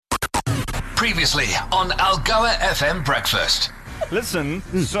Previously on Algoa FM Breakfast. Listen,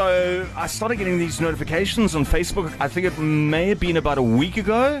 so I started getting these notifications on Facebook. I think it may have been about a week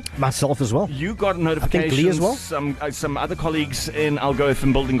ago. Myself as well. You got notifications. I think Lee as well. Some other colleagues in Algoa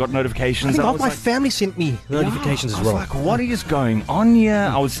FM building got notifications. I think half my family sent me notifications as well. I was like, what is going on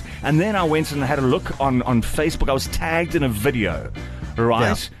here? And then I went and had a look on Facebook. I was tagged in a video, right?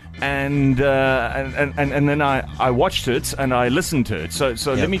 Yeah. And then I watched it and I listened to it. So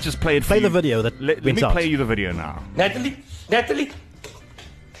let me just play it for you. Play the video that Let me play you the video now. Natalie,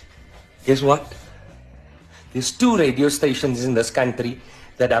 guess what? There's 2 radio stations in this country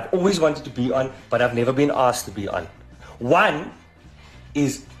that I've always wanted to be on, but I've never been asked to be on. One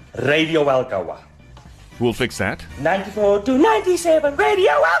is Radio Algoa. We'll fix that. 94 to 97,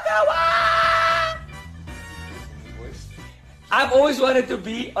 Radio Algoa! I've always wanted to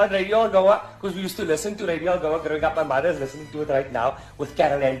be on Radio Algoa because we used to listen to Radio Algoa growing up. My mother's listening to it right now with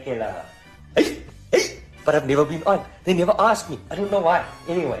Carol and Kela. Hey! But I've never been on. They never asked me. I don't know why.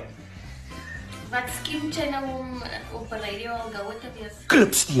 Anyway. Wat skim jy nou om op 'n radio Algoa te wees?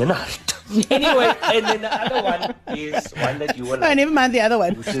 Klipsteenhart. Anyway, and then the other one is one that you will like. Oh, never mind the other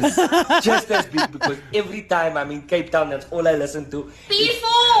one. Which is just as big because every time I'm in Cape Town, that's all I listen to.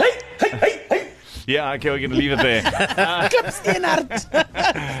 P4! Hey! Yeah, okay, we're going to leave it there.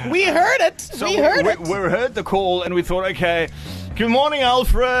 We heard it. So we heard it. We heard the call and we thought, okay, good morning,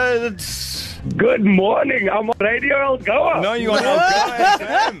 Alfred. Good morning. I'm on Radio Algoa. No, you're on Algoa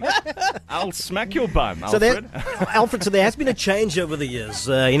FM. I'll smack your bum, Alfred. Alfred, so there has been a change over the years.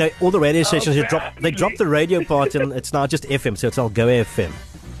 All the radio stations, they dropped the radio part and it's now just FM, so it's Algoa FM.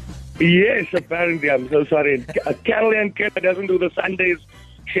 Yes, apparently. I'm so sorry. Carol Ann Kela doesn't do the Sundays.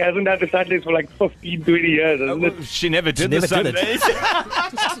 She hasn't done the Sundays for like 15, 20 years, hasn't it? She never did the Sundays.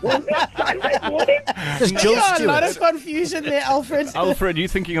 Sunday morning? Just Jill A lot of Stewart. confusion there, Alfred. Alfred, you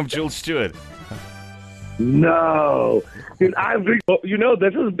thinking of Jill Stewart? No. This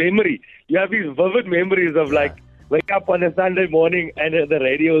is memory. You have these vivid memories of like wake up on a Sunday morning and the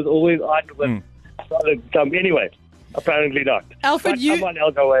radio is always on with solid some. Anyway, apparently not. Alfred, but I'm on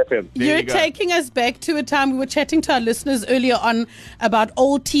Algoa FM. You're taking us back to a time we were chatting to our listeners earlier on about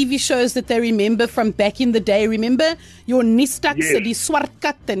old TV shows that they remember from back in the day. Remember your Nistak, Yes. die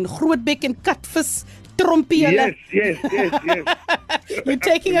Swartkat and Grootbek and Katvis, Trompie. Yes. You're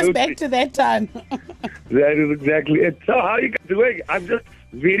taking us back to that time. That is exactly it. So how are you guys doing? I'm just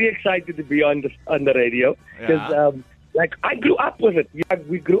very excited to be on the radio because I grew up with it.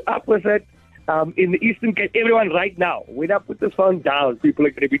 We grew up with it in the Eastern Cape. Everyone right now, when I put this phone down, people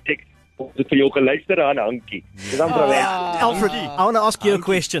are going to be texting for your geluister aan Hankie. Alfred, I want to ask you a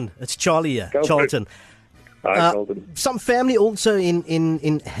question. It's Charlie here, Charlton. Hi, Charlton. Some family also in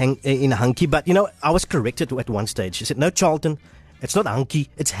Hankie, but I was corrected at one stage. She said, "No, Charlton, it's not Hankie,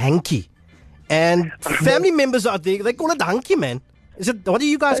 it's Hankie." And family members out there, they call it Hankie, man. Is it? What do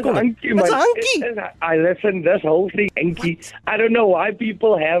you guys call it? It's Hankie. I listen this whole thing Hankie. I don't know why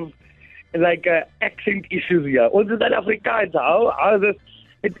people have like accent issues here. Ons is in Afrikaans. How is this?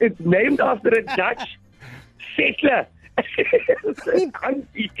 It's named after a Dutch settler. I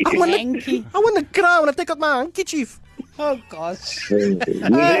want to cry when I take out my Hankie, chief. Oh, gosh.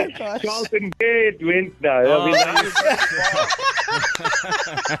 Charlton Gate went now.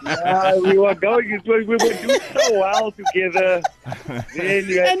 We were going, we were doing so well together.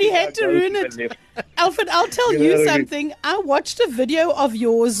 And he had to ruin it. Alfred, I'll tell you something. I watched a video of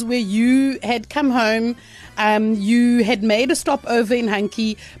yours where you had come home. You had made a stop over in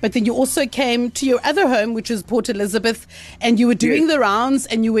Hankie, but then you also came to your other home, which is Port Elizabeth, and you were doing the rounds,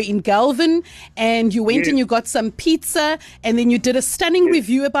 and you were in Galvin, and you went and you got some pizza, and then you did a stunning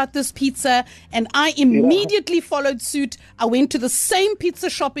review about this pizza, and I immediately followed suit. I went to the same pizza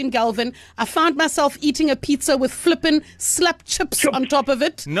shop in Galvin. I found myself eating a pizza with flippin' slap chips on top of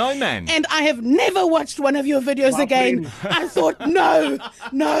it. No, man. And I have never watched one of your videos again. I thought, no,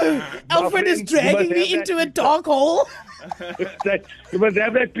 Alfred is dragging me into a dark hole. You must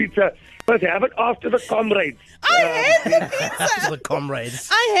have that pizza. You must have it after the comrades. I had the pizza. The comrades.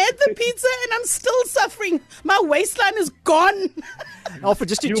 I had the pizza and I'm still suffering. My waistline is gone. Alfred,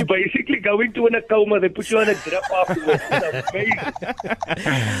 just You basically go into a coma. They put you on a drip afterwards. It's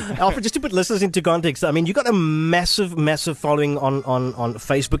amazing. Alfred, just to put listeners into context, I mean, you got a massive following on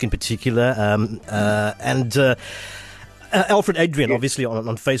Facebook in particular, and Alfred Adrian, obviously,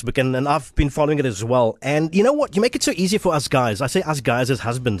 on Facebook, and I've been following it as well. And you know what? You make it so easy for us guys. I say us guys as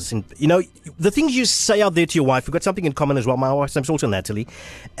husbands. And, the things you say out there to your wife, we've got something in common as well. My wife's name's also Natalie.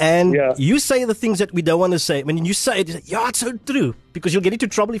 And you say the things that we don't want to say. When you say it, it's so true. Because you'll get into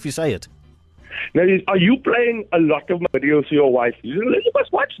trouble if you say it. Now, are you playing a lot of my videos to your wife? You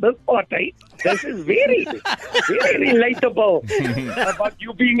must watch this part, eh? This is very, very relatable about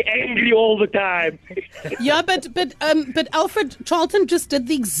you being angry all the time. Yeah, but Alfred, Charlton just did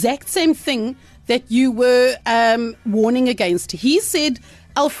the exact same thing that you were warning against. He said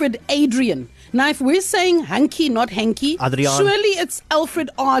Alfred Adrian. Now, if we're saying Hanky, not Hanky, Adrian. Surely it's Alfred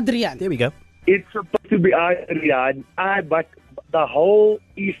Adrian. There we go. It's supposed to be Adrian, but the whole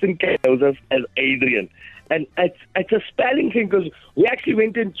Eastern Cape knows us as Adrian. And it's a spelling thing because we actually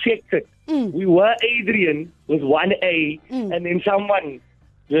went and checked it. We were Adrian with one A, and then someone,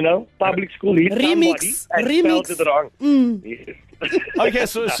 public school hit somebody and spelled it wrong. Yes. Okay,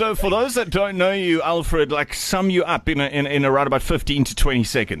 so for those that don't know you, Alfred, like sum you up in around about 15 to 20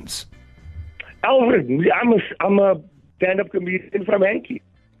 seconds. Alfred, I'm a stand-up comedian from Hanky.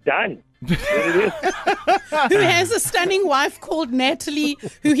 Done. There it is. Who has a stunning wife called Natalie,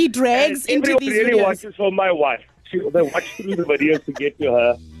 who he drags into these really videos. watches for my wife. They watch through the videos to get to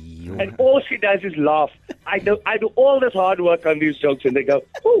her. And all she does is laugh. I do all this hard work on these jokes, and they go,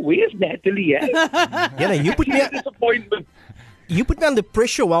 "Oh, where's Natalie?" You put me disappointment. You put me under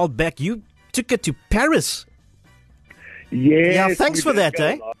pressure a while back. You took it to Paris. Yes. Yeah, thanks for that,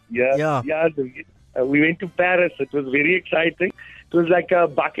 eh? Yeah. We went to Paris. It was very exciting. It was like a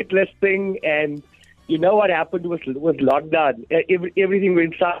bucket list thing, and you know what happened was lockdown. Everything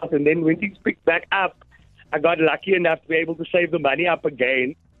went south, and then when things picked back up, I got lucky enough to be able to save the money up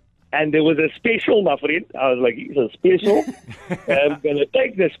again. And there was a special, my friend. I was like, "It's a special. I'm going to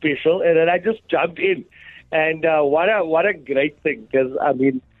take the special." And then I just jumped in. And what a great thing. Because, I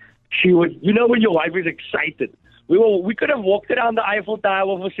mean, she was, when your wife is excited. We could have walked around the Eiffel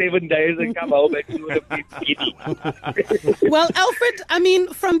Tower for 7 days and come home and she would have been giddy. Well, Alfred, I mean,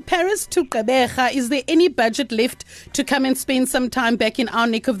 from Paris to Gqeberha, is there any budget left to come and spend some time back in our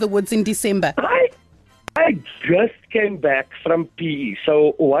neck of the woods in December? I just came back from PE.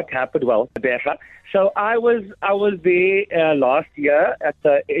 So what happened? Well, Gqeberha. So I was there last year, at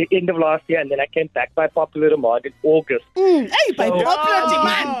the end of last year, and then I came back by popular demand in August. By popular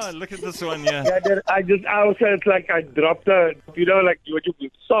demand. Look at this one, yeah. It's like I dropped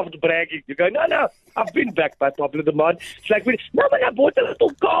soft bragging. You go, no, I've been back by popular demand. It's like, I bought a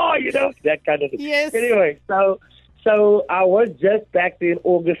little car, that kind of thing. Yes. Anyway, so I was just back there in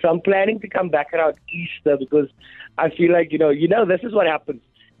August. So I'm planning to come back around Easter because I feel like, this is what happens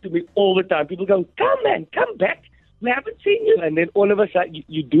to me all the time. People go, come back. We haven't seen you. And then all of a sudden,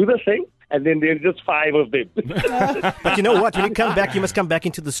 you do the thing, and then there's just 5 of them. But you know what? When you come back, you must come back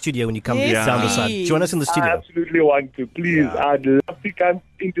into the studio when you come down the side. Join us in the studio. I absolutely want to. Please, I'd love to come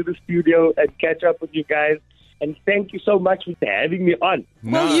into the studio and catch up with you guys. And thank you so much for having me on.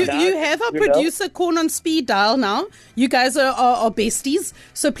 Well, you have our producer, Corn on speed dial now. You guys are besties.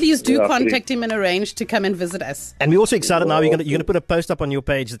 So please do contact him and arrange to come and visit us. And we're also excited now. You're gonna put a post up on your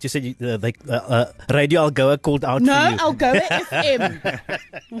page that you said Radio Algoa called out for you. No, Algoa FM.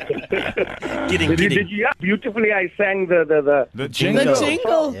 Kidding. Did you hear beautifully I sang the jingle? The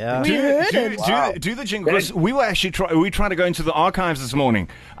jingle. Yeah. We heard it. Do the jingle. Because we were actually trying to go into the archives this morning,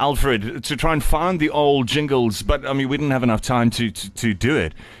 Alfred, to try and find the old jingles. But I mean, we didn't have enough time to do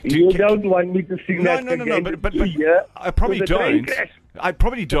it. You don't want me to sing that No. again? But I probably don't. I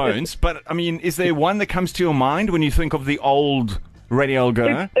probably don't. But I mean, is there one that comes to your mind when you think of the old Radio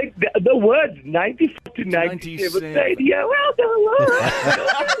Algoa? The words 94 to 97. Radio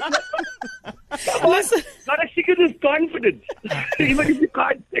Algoa. Listen, Gotta sing it with confidence, even if you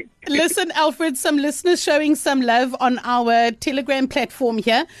can't sing. Listen, Alfred, some listeners showing some love on our Telegram platform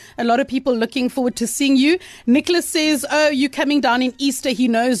here. A lot of people looking forward to seeing you. Nicholas says, you coming down in Easter. He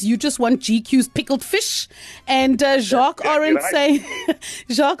knows you just want GQ's pickled fish. And Jacques Oren saying,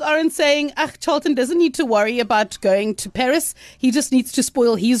 Charlton doesn't need to worry about going to Paris. He just needs to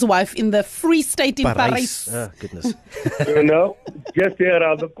spoil his wife in the Free State in Paris. Oh, goodness. Just here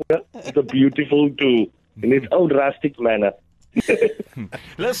around the corner, it's a beautiful too, in its own rustic manner.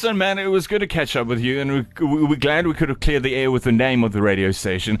 Listen, man, it was good to catch up with you, and we're glad we could have cleared the air with the name of the radio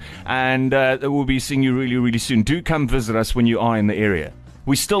station, and we'll be seeing you really, really soon. Do come visit us when you are in the area.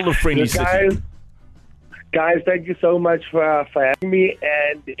 We still the friendly city. Guys, thank you so much for having me,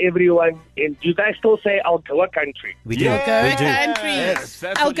 and everyone. And you guys still say Algoa country? We do. Algoa country. Yes,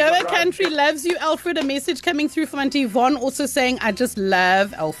 Algoa country loves you, Alfred. A message coming through from Auntie Yvonne also saying, I just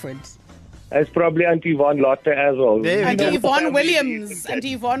love Alfred. That's probably Auntie Yvonne Lotte as well. Auntie Yvonne Williams.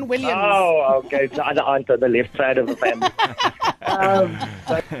 Auntie Yvonne Williams. Oh, okay. It's the other aunt on the left side of the family.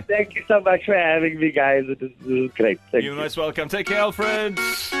 But thank you so much for having me, guys. It was great. Thank you. You're most welcome. Take care, Alfred.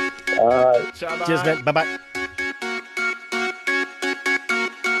 Cheers, man. Bye-bye.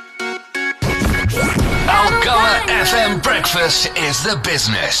 FM Breakfast is the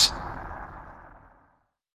business.